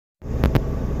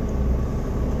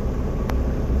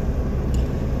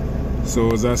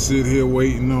So as I sit here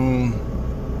waiting on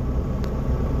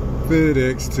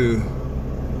FedEx to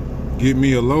get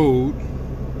me a load,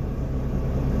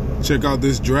 check out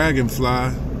this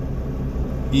dragonfly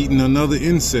eating another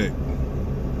insect.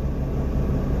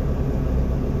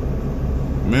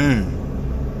 Man.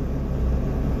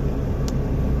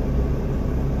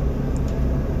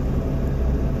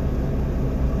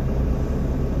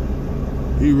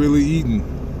 He really eating.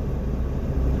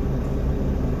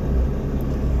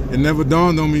 It never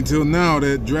dawned on me till now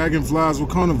that dragonflies were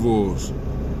carnivores.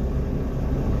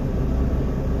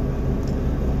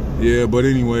 Yeah, but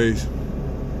anyways.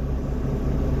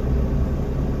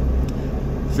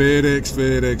 FedEx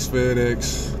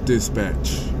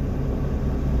dispatch.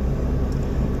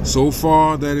 So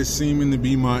far, that is seeming to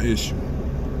be my issue.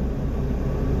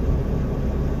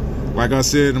 Like I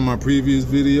said in my previous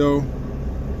video,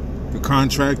 the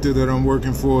contractor that I'm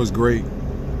working for is great.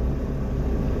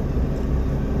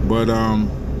 But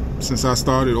since I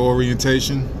started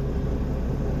orientation,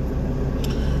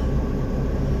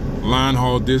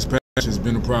 Linehaul dispatch has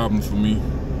been a problem for me.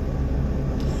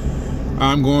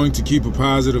 I'm going to keep a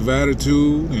positive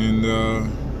attitude and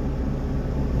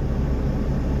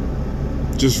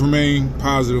just remain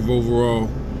positive overall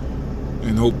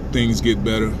and hope things get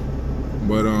better.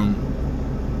 But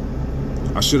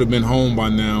I should have been home by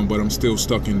now, but I'm still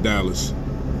stuck in Dallas.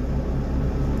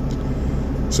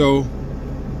 So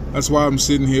that's why I'm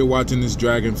sitting here watching this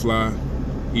dragonfly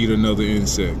eat another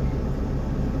insect.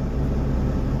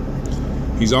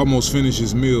 He's almost finished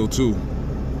his meal too.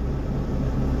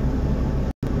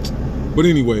 But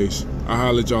anyways, I'll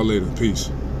holler at y'all later.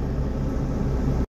 Peace.